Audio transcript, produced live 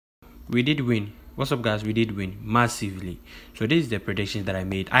we did win. What's up, guys? We did win massively. So this is the predictions that I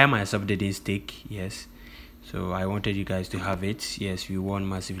made. I myself didn't stake, yes. So I wanted you guys to have it. Yes, we won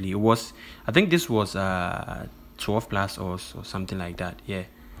massively. It was, I think this was 12 plus odds or something like that. Yeah,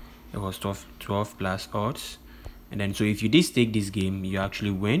 it was 12 plus odds. And then so if you did stake this game, you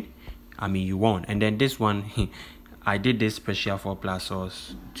actually win. I mean, you won. And then this one, I did this special 4 plus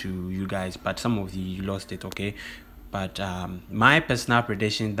odds to you guys, but some of you lost it, okay? But my personal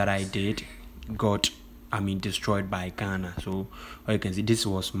prediction that I did got, destroyed by Ghana. So you can see this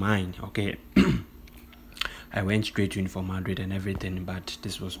was mine, okay? I went straight to Inform Madrid and everything, but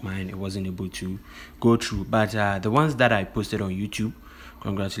this was mine. It wasn't able to go through. But the ones that I posted on YouTube,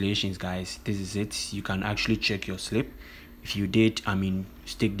 congratulations, guys. This is it. You can actually check your slip. If you did,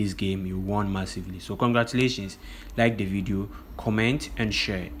 stake this game, you won massively. So congratulations. Like the video, comment and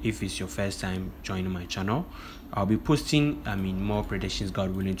share if it's your first time joining my channel. I'll be posting more predictions,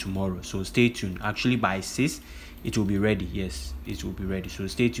 God willing, tomorrow. So stay tuned. Actually by 6 it will be ready. Yes, it will be ready. So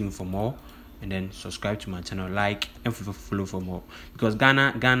stay tuned for more. And then subscribe to my channel, like and follow for more, because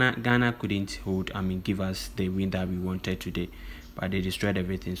Ghana couldn't hold, give us the win that we wanted today, but they destroyed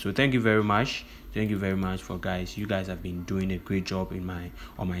everything. So thank you very much for guys. You guys have been doing a great job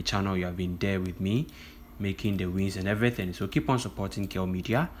on my channel. You have been there with me, making the wins and everything. So keep on supporting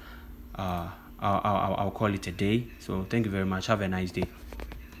kelmedia. I'll call it a day. So thank you very much. Have a nice day.